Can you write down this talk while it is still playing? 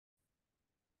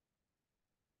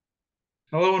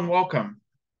Hello and welcome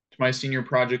to my senior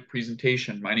project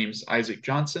presentation. My name is Isaac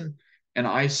Johnson, and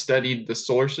I studied the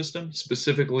solar system,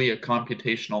 specifically a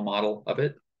computational model of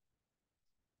it.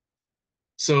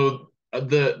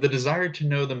 The desire to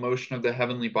know the motion of the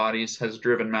heavenly bodies has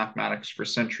driven mathematics for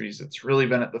centuries. It's really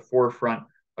been at the forefront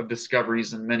of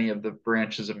discoveries in many of the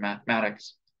branches of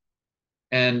mathematics.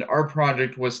 And our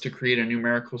project was to create a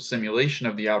numerical simulation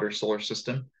of the outer solar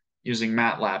system using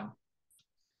MATLAB.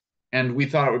 And we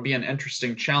thought it would be an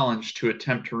interesting challenge to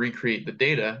attempt to recreate the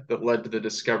data that led to the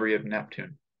discovery of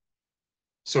Neptune.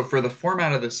 So for the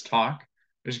format of this talk,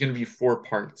 there's going to be four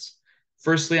parts.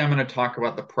 Firstly, I'm going to talk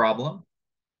about the problem.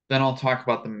 Then I'll talk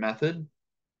about the method,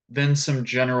 then some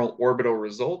general orbital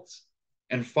results,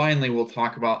 and finally, we'll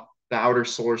talk about the outer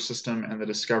solar system and the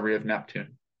discovery of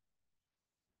Neptune.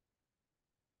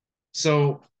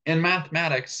 So in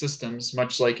mathematics systems,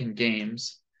 much like in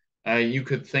games, you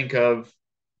could think of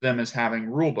them as having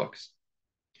rule books.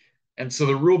 And so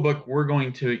the rule book we're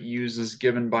going to use is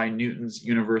given by Newton's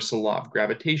universal law of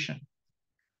gravitation.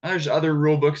 Now, there's other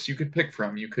rule books you could pick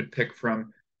from. You could pick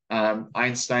from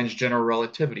Einstein's general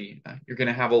relativity. You're going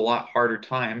to have a lot harder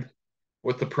time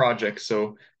with the project.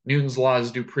 So Newton's laws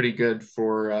do pretty good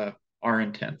for our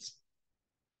intents.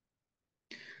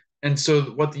 And so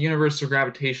what the universal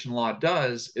gravitation law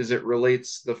does is it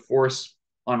relates the force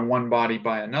on one body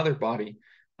by another body,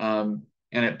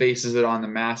 and it bases it on the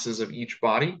masses of each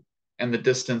body and the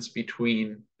distance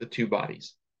between the two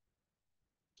bodies.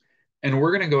 And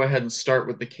we're going to go ahead and start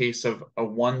with the case of a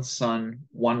one sun,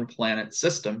 one planet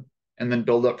system, and then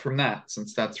build up from that,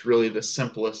 since that's really the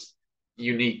simplest,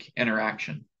 unique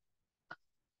interaction.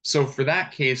 So for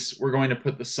that case, we're going to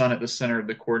put the sun at the center of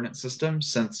the coordinate system,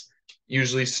 since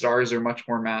usually stars are much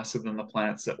more massive than the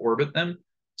planets that orbit them.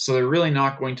 So they're really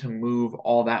not going to move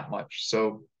all that much.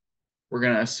 So we're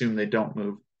going to assume they don't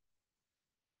move.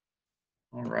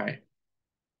 All right.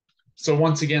 So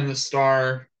once again, the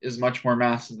star is much more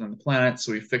massive than the planet,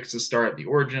 so we fix the star at the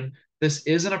origin. This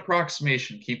is an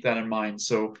approximation, keep that in mind.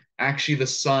 So actually the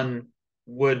sun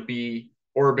would be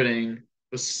orbiting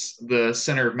the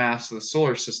center of mass of the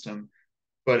solar system,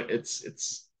 but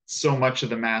it's so much of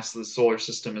the mass of the solar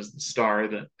system is the star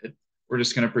that we're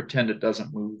just going to pretend it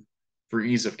doesn't move for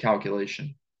ease of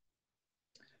calculation.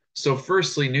 So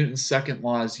firstly, Newton's second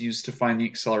law is used to find the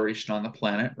acceleration on the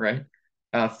planet, right?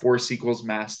 Force equals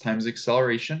mass times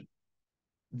acceleration.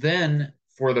 Then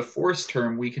for the force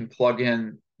term, we can plug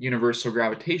in universal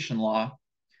gravitation law,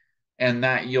 and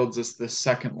that yields us the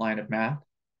second line of math.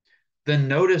 Then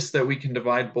notice that we can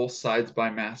divide both sides by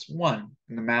mass 1,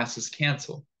 and the masses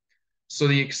cancel. So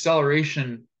the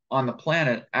acceleration on the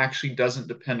planet actually doesn't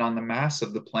depend on the mass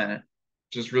of the planet,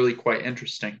 which is really quite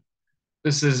interesting.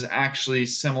 This is actually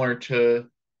similar to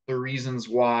the reasons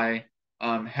why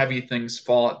heavy things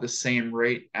fall at the same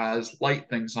rate as light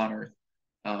things on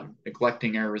Earth,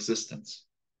 neglecting air resistance.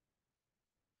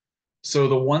 So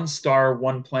the one star,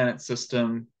 one planet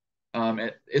system,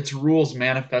 its rules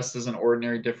manifest as an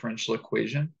ordinary differential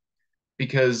equation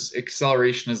because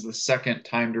acceleration is the second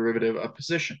time derivative of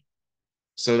position.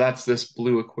 So that's this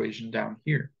blue equation down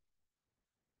here.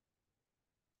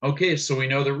 Okay, so we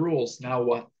know the rules. Now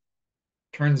what?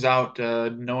 Turns out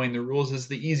knowing the rules is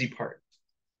the easy part.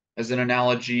 As an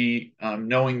analogy,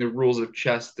 knowing the rules of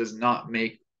chess does not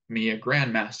make me a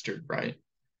grandmaster, right?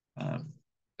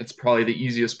 It's probably the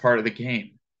easiest part of the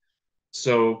game.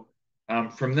 So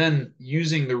from then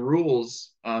using the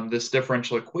rules, this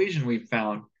differential equation we've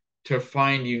found to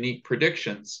find unique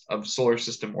predictions of solar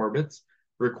system orbits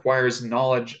requires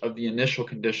knowledge of the initial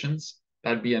conditions,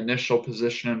 that'd be initial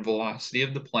position and velocity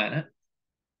of the planet,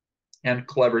 and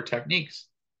clever techniques.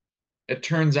 It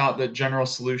turns out that general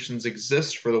solutions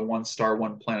exist for the one star,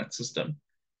 one planet system,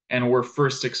 and were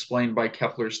first explained by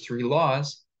Kepler's three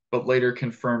laws, but later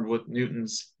confirmed with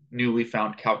Newton's newly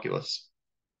found calculus.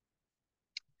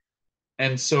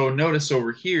 And so notice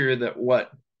over here that what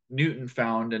Newton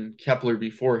found and Kepler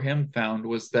before him found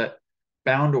was that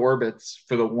bound orbits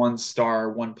for the one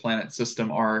star, one planet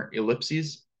system are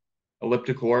ellipses,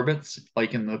 elliptical orbits,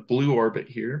 like in the blue orbit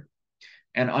here,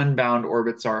 and unbound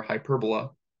orbits are hyperbola,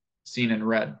 seen in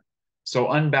red.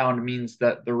 So unbound means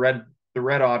that the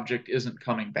red object isn't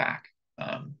coming back.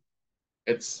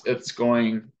 It's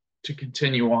going to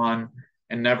continue on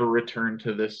and never return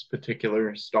to this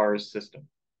particular star's system.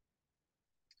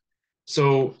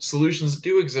 So solutions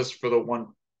do exist for the one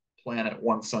planet,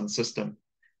 one sun system.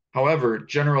 However,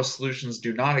 general solutions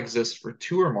do not exist for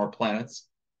two or more planets.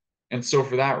 And so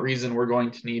for that reason, we're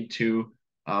going to need to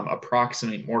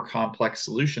approximate more complex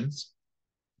solutions.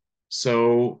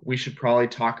 So we should probably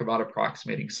talk about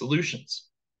approximating solutions.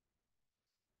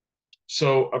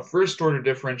 So a first order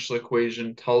differential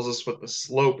equation tells us what the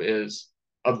slope is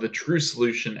of the true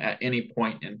solution at any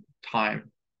point in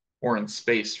time or in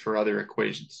space for other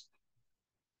equations.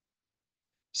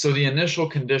 So the initial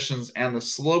conditions and the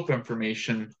slope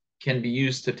information can be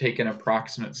used to take an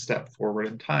approximate step forward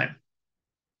in time.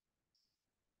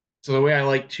 So the way I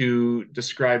like to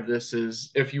describe this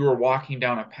is if you were walking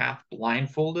down a path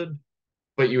blindfolded,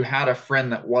 but you had a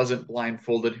friend that wasn't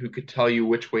blindfolded who could tell you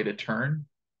which way to turn.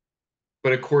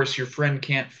 But of course, your friend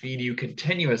can't feed you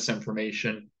continuous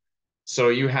information. So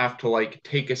you have to like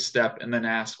take a step and then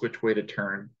ask which way to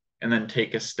turn, and then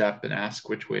take a step and ask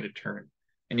which way to turn.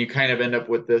 And you kind of end up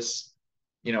with this,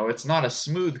 it's not a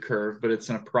smooth curve, but it's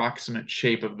an approximate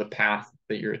shape of the path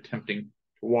that you're attempting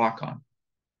to walk on.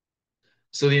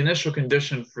 So the initial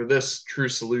condition for this true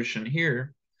solution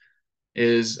here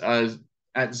is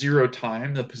at 0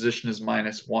 time, the position is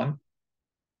 -1.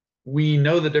 We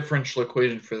know the differential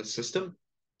equation for the system,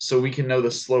 so we can know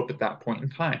the slope at that point in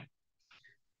time.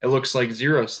 It looks like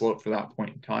 0 slope for that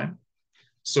point in time.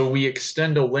 So we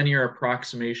extend a linear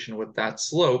approximation with that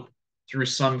slope through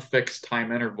some fixed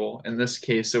time interval. In this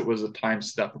case, it was a time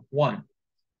step of 1.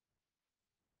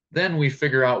 Then we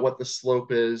figure out what the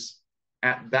slope is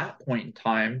at that point in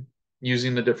time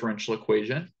using the differential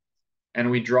equation, and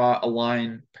we draw a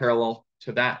line parallel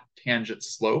to that tangent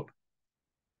slope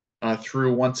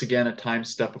through, once again, a time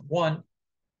step of 1.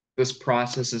 This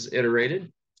process is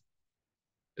iterated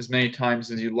as many times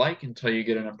as you like until you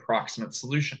get an approximate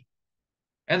solution.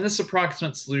 And this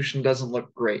approximate solution doesn't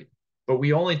look great, but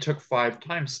we only took 5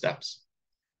 time steps.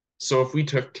 So if we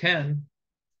took 10,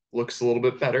 looks a little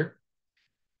bit better.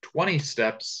 20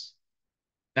 steps,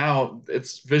 now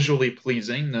it's visually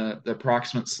pleasing. The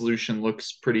approximate solution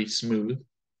looks pretty smooth.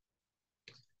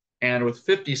 And with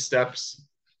 50 steps,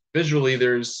 visually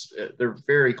they're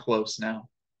very close now.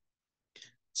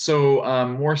 So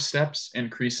more steps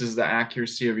increases the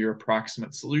accuracy of your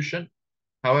approximate solution.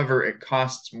 However, it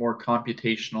costs more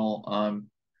computational,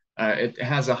 it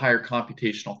has a higher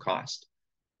computational cost,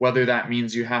 whether that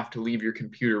means you have to leave your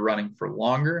computer running for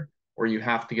longer or you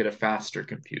have to get a faster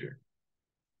computer.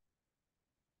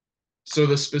 So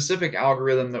the specific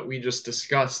algorithm that we just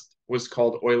discussed was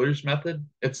called Euler's method.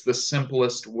 It's the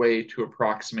simplest way to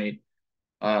approximate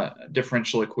a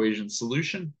differential equation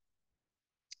solution.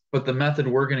 But the method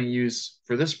we're going to use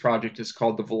for this project is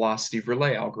called the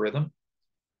Velocity-Verlet algorithm,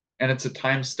 and it's a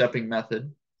time-stepping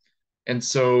method. And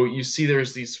so you see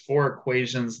there's these 4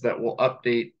 equations that will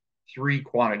update 3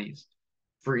 quantities.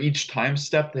 For each time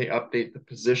step, they update the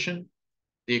position,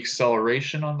 the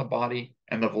acceleration on the body,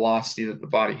 and the velocity that the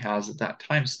body has at that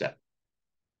time step.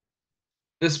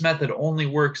 This method only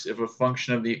works if a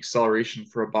function of the acceleration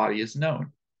for a body is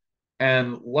known.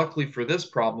 And luckily for this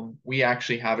problem, we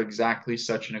actually have exactly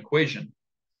such an equation.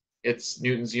 It's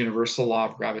Newton's universal law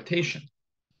of gravitation.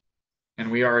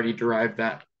 And we already derived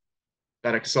that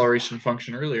acceleration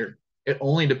function earlier. It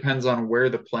only depends on where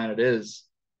the planet is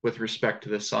with respect to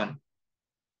the sun.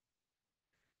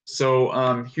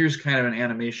 So here's kind of an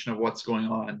animation of what's going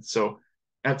on. So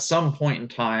at some point in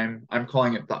time, I'm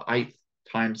calling it the ith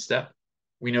time step,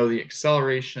 we know the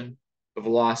acceleration, the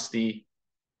velocity,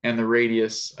 and the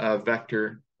radius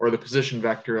vector, or the position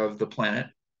vector of the planet.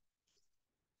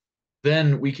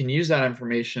 Then we can use that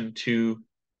information to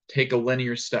take a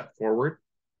linear step forward.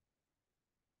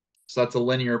 So that's a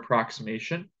linear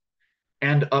approximation,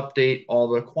 and update all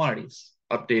the quantities,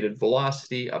 updated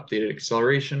velocity, updated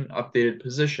acceleration, updated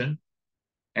position.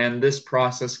 And this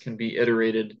process can be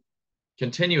iterated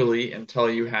continually until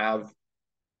you have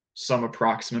some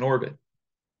approximate orbit.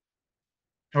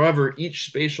 However, each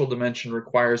spatial dimension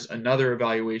requires another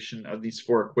evaluation of these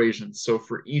 4 equations. So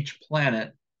for each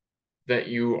planet that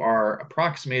you are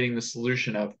approximating the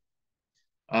solution of,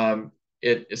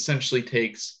 it essentially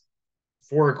takes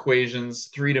 4 equations,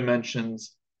 3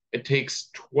 dimensions. It takes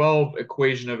 12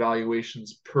 equation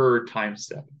evaluations per time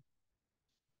step.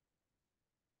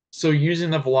 So using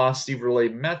the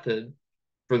Velocity-Verlet method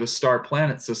for the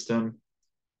star-planet system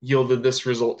yielded this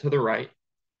result to the right.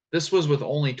 This was with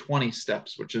only 20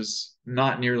 steps, which is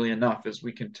not nearly enough, as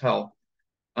we can tell.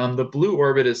 The blue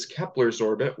orbit is Kepler's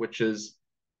orbit, which is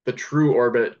the true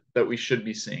orbit that we should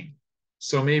be seeing.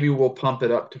 So maybe we'll pump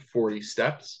it up to 40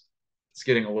 steps. It's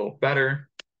getting a little better.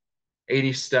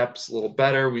 80 steps, a little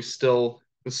better. The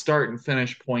start and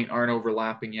finish point aren't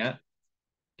overlapping yet.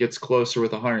 Gets closer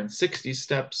with 160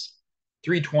 steps.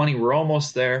 320, we're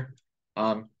almost there.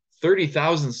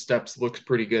 30,000 steps looks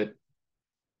pretty good.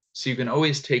 So you can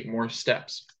always take more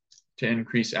steps to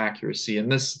increase accuracy.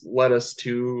 And this led us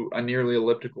to a nearly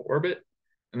elliptical orbit.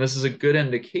 And this is a good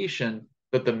indication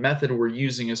that the method we're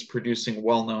using is producing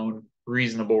well-known,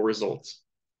 reasonable results.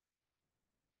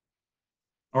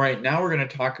 All right, now we're going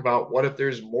to talk about what if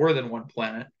there's more than one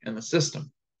planet in the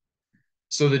system.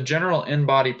 So the general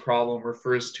in-body problem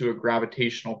refers to a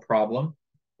gravitational problem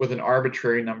with an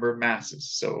arbitrary number of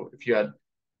masses. So if you had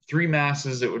 3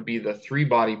 masses, it would be the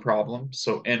 3-body problem,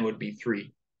 so n would be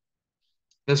 3.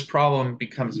 This problem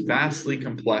becomes vastly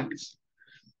complex.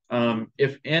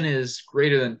 If n is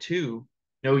greater than 2,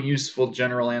 no useful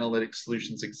general analytic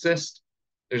solutions exist.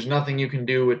 There's nothing you can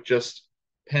do with just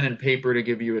pen and paper to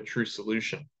give you a true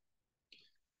solution.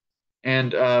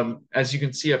 And as you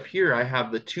can see up here, I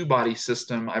have the 2-body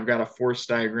system. I've got a force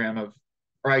diagram of,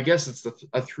 or I guess it's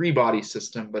a 3-body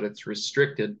system, but it's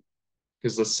restricted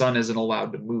because the sun isn't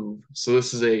allowed to move. So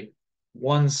this is a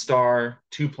 1-star,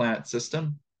 2-planet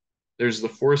system. There's the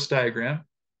force diagram.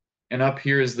 And up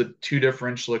here is the 2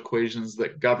 differential equations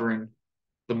that govern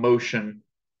the motion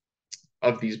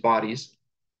of these bodies.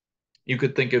 You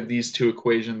could think of these 2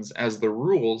 equations as the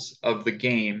rules of the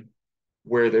game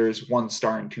where there's 1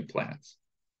 star and 2 planets.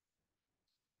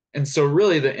 And so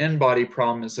really the n-body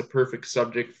problem is a perfect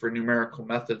subject for numerical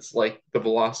methods like the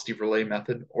Velocity-Verlet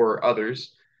method or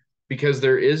others, because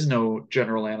there is no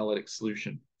general analytic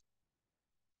solution.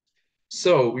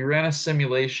 So we ran a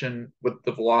simulation with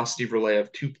the Velocity-Verlet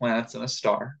of 2 planets and a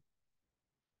star.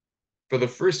 For the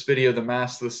first video, the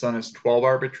mass of the sun is 12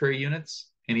 arbitrary units,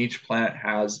 and each planet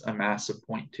has a mass of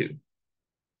 0.2.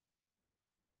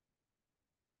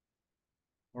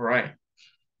 All right.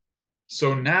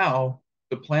 So now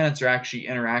the planets are actually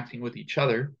interacting with each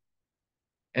other.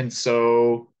 And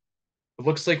so it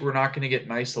looks like we're not going to get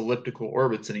nice elliptical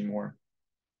orbits anymore.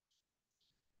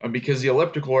 Because the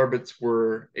elliptical orbits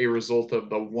were a result of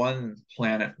the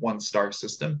 1-planet, 1-star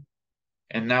system.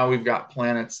 And now we've got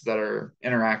planets that are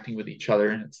interacting with each other,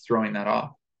 and it's throwing that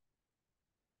off.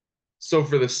 So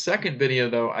for the second video,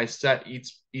 though, I set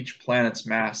each planet's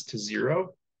mass to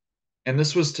 0. And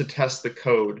this was to test the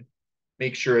code,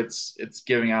 make sure it's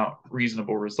giving out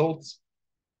reasonable results.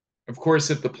 Of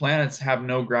course, if the planets have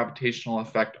no gravitational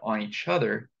effect on each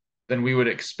other, then we would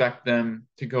expect them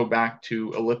to go back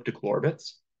to elliptical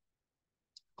orbits,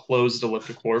 closed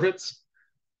elliptical orbits.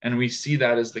 And we see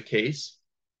that as the case.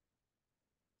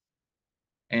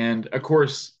 And of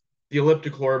course, the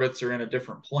elliptical orbits are in a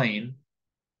different plane.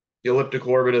 The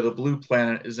elliptical orbit of the blue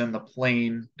planet is in the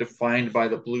plane defined by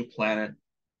the blue planet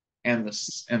and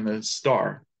the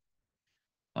star.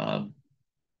 All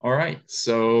right,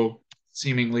 so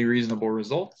seemingly reasonable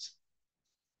results.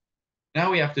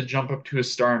 Now we have to jump up to a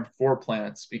star and 4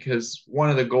 planets because one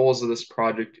of the goals of this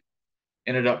project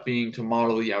ended up being to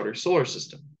model the outer solar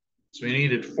system. So we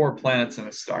needed 4 planets and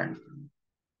a star.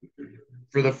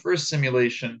 For the first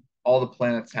simulation, all the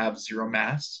planets have 0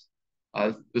 mass.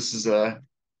 This is a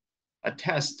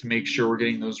test to make sure we're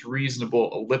getting those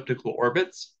reasonable elliptical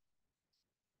orbits.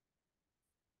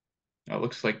 Now it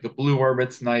looks like the blue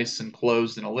orbit's nice and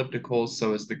closed and elliptical,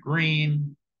 so is the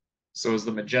green, so is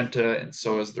the magenta, and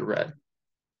so is the red.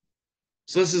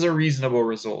 So this is a reasonable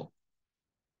result.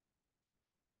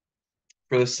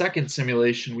 For the second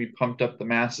simulation, we pumped up the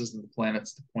masses of the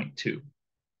planets to 0.2, with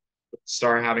the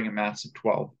star having a mass of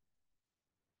 12.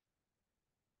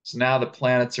 So now the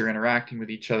planets are interacting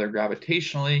with each other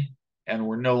gravitationally, and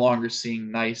we're no longer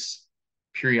seeing nice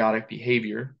periodic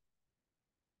behavior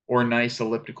or nice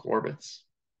elliptical orbits.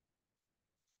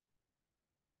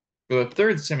 For the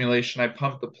third simulation, I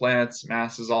pumped the planets'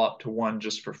 masses all up to 1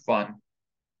 just for fun.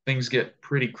 Things get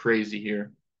pretty crazy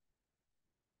here.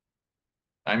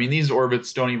 I mean, these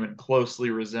orbits don't even closely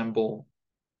resemble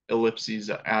ellipses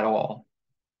at all.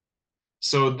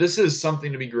 So this is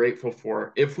something to be grateful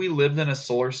for. If we lived in a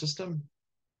solar system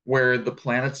where the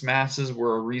planets' masses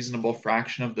were a reasonable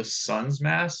fraction of the sun's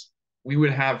mass, we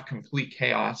would have complete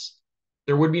chaos.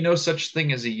 There would be no such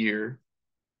thing as a year.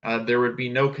 There would be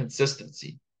no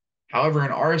consistency. However,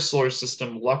 in our solar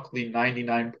system, luckily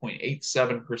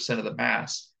 99.87% of the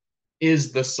mass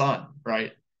is the sun,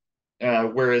 right?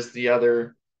 Whereas the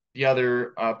other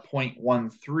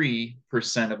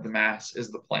 0.13% of the mass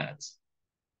is the planets.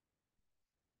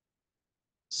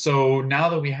 So now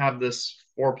that we have this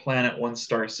 4-planet,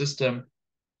 1-star system,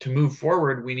 to move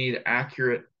forward, we need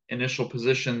accurate initial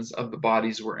positions of the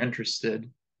bodies we're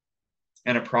interested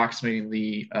in approximating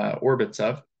the orbits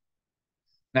of.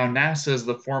 Now, NASA is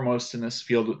the foremost in this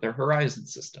field with their Horizon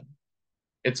system.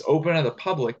 It's open to the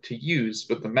public to use,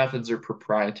 but the methods are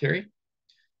proprietary.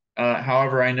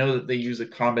 However, I know that they use a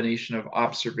combination of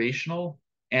observational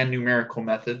and numerical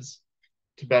methods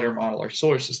to better model our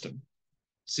solar system.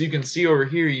 So you can see over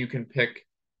here, you can pick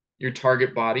your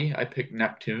target body. I picked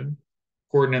Neptune.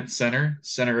 coordinate center,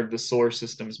 center of the solar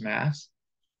system's mass.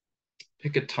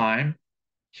 Pick a time.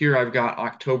 Here I've got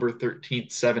October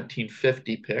 13th,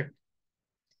 1750 picked.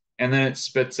 And then it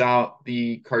spits out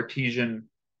the Cartesian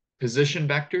position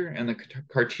vector and the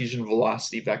Cartesian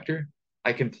velocity vector.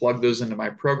 I can plug those into my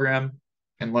program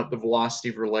and let the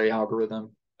Velocity-Verlet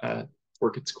algorithm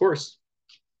work its course.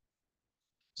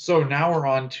 So now we're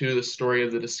on to the story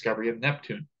of the discovery of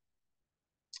Neptune.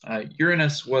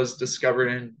 Uranus was discovered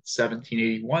in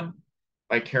 1781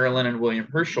 by Caroline and William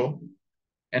Herschel,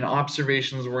 and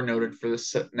observations were noted for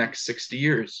the next 60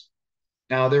 years.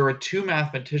 Now, there were two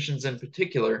mathematicians in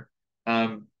particular,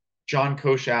 John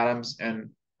Coche-Adams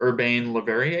and Urbain Le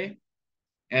Verrier,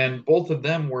 and both of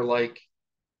them were like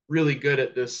really good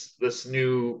at this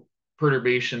new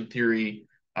perturbation theory,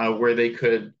 where they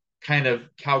could kind of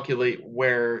calculate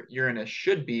where Uranus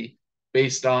should be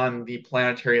based on the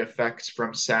planetary effects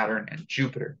from Saturn and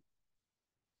Jupiter.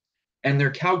 And their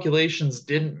calculations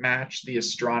didn't match the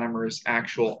astronomers'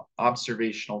 actual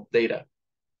observational data.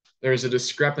 There's a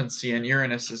discrepancy in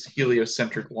Uranus's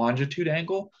heliocentric longitude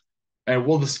angle, and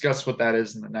we'll discuss what that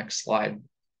is in the next slide.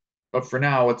 But for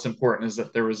now, what's important is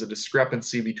that there was a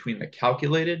discrepancy between the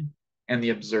calculated and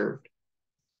the observed.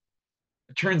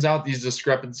 It turns out these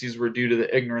discrepancies were due to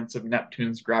the ignorance of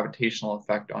Neptune's gravitational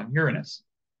effect on Uranus.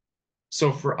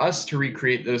 So for us to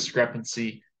recreate the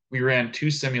discrepancy, we ran two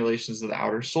simulations of the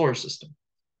outer solar system.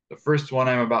 The first one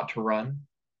I'm about to run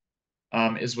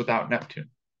is without Neptune.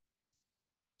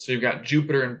 So you've got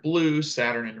Jupiter in blue,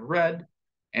 Saturn in red,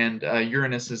 and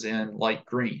Uranus is in light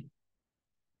green.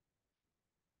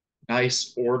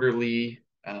 Nice, orderly,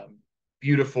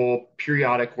 beautiful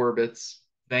periodic orbits,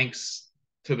 thanks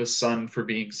to the sun for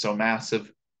being so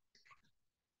massive.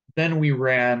 Then we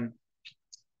ran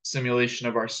simulation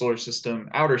of our solar system,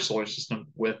 outer solar system,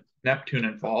 with Neptune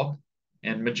involved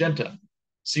and magenta.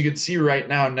 So you can see right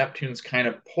now Neptune's kind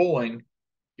of pulling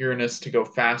Uranus to go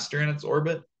faster in its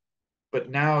orbit, but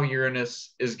now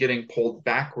Uranus is getting pulled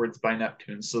backwards by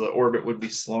Neptune, so the orbit would be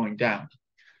slowing down.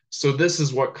 So this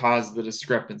is what caused the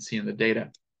discrepancy in the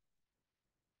data.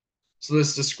 So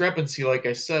this discrepancy, like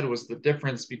I said, was the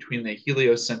difference between the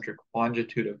heliocentric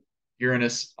longitude of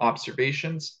Uranus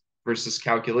observations versus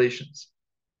calculations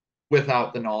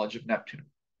without the knowledge of Neptune.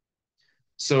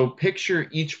 So picture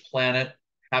each planet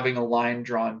having a line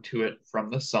drawn to it from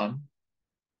the sun.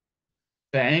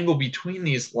 The angle between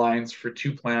these lines for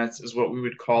two planets is what we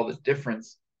would call the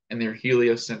difference in their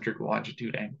heliocentric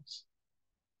longitude angles.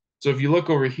 So if you look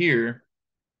over here,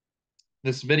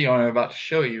 this video I'm about to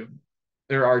show you,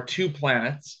 there are two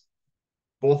planets,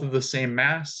 both of the same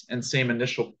mass and same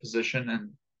initial position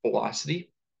and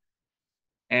velocity.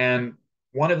 And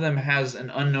one of them has an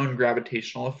unknown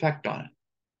gravitational effect on it.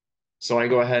 So I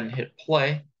go ahead and hit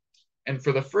play. And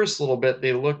for the first little bit,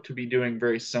 they look to be doing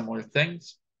very similar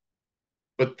things.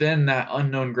 But then that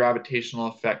unknown gravitational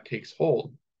effect takes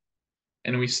hold.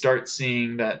 And we start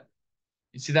seeing that,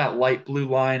 you see that light blue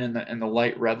line and the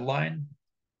light red line?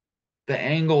 The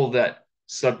angle that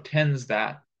subtends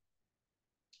that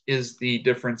is the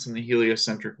difference in the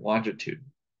heliocentric longitude.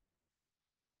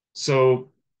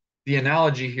 So the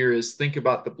analogy here is, think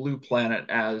about the blue planet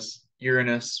as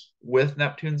Uranus with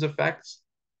Neptune's effects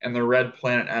and the red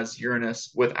planet as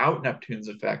Uranus without Neptune's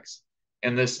effects.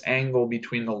 And this angle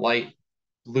between the light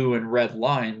blue and red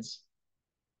lines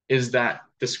is that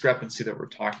discrepancy that we're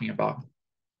talking about.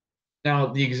 Now,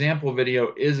 the example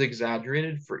video is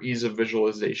exaggerated for ease of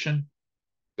visualization.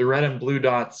 The red and blue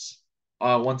dots,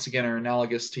 once again, are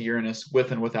analogous to Uranus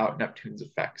with and without Neptune's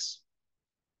effects.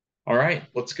 All right,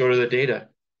 let's go to the data.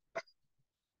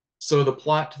 So the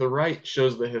plot to the right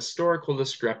shows the historical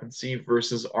discrepancy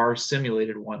versus our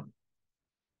simulated one.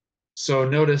 So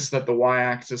notice that the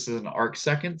y-axis is in arc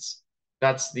seconds.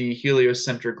 That's the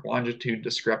heliocentric longitude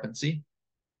discrepancy.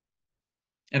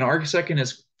 An arc second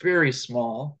is very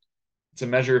small. It's a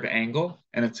measure of angle,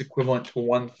 and it's equivalent to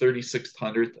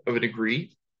 1/3600th of a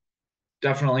degree.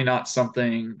 Definitely not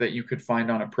something that you could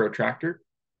find on a protractor.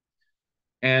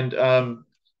 And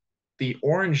the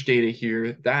orange data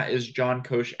here, that is John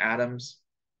Coche-Adams'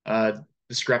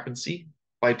 discrepancy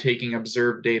by taking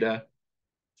observed data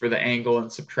for the angle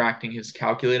and subtracting his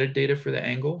calculated data for the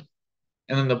angle.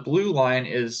 And then the blue line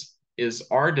is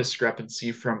our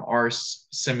discrepancy from our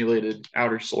simulated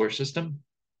outer solar system.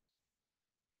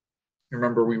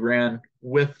 Remember, we ran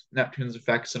with Neptune's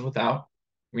effects and without.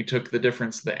 We took the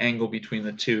difference, the angle between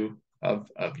the two of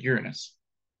Uranus.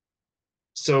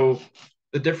 So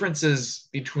the differences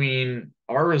between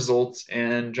our results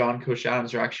and John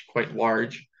Coche-Adams are actually quite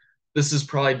large. This is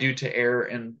probably due to error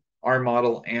in our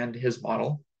model and his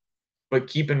model. But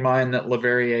keep in mind that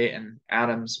Leverrier and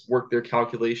Adams worked their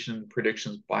calculation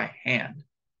predictions by hand.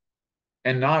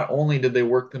 And not only did they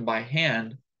work them by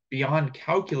hand, beyond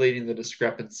calculating the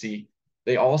discrepancy,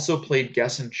 they also played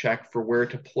guess and check for where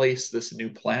to place this new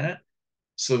planet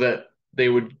so that they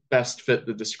would best fit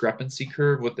the discrepancy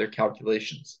curve with their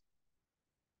calculations.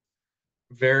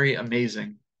 Very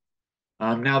amazing.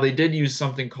 Now, they did use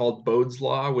something called Bode's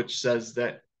Law, which says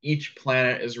that each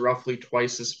planet is roughly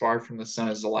twice as far from the sun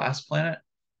as the last planet.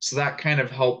 So that kind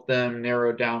of helped them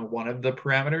narrow down one of the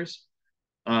parameters.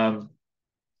 Um,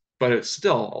 but it's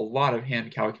still a lot of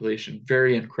hand calculation,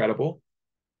 very incredible.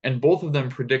 And both of them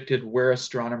predicted where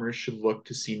astronomers should look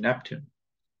to see Neptune.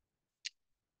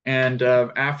 And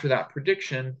after that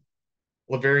prediction,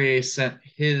 Leverrier sent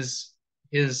his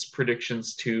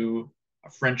predictions to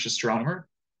a French astronomer,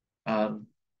 um,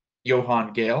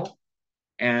 Johann Galle,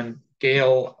 and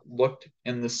Galle looked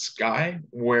in the sky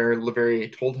where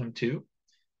Leverrier told him to,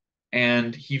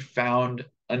 and he found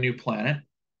a new planet,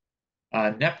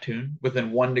 Neptune,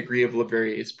 within 1 degree of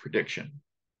Leverrier's prediction.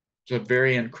 It's a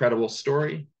very incredible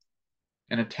story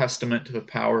and a testament to the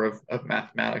power of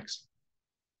mathematics.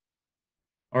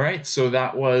 All right, so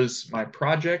that was my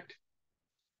project.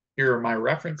 Here are my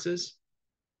references,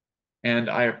 and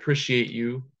I appreciate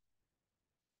you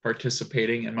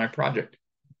participating in my project.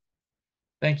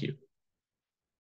 Thank you.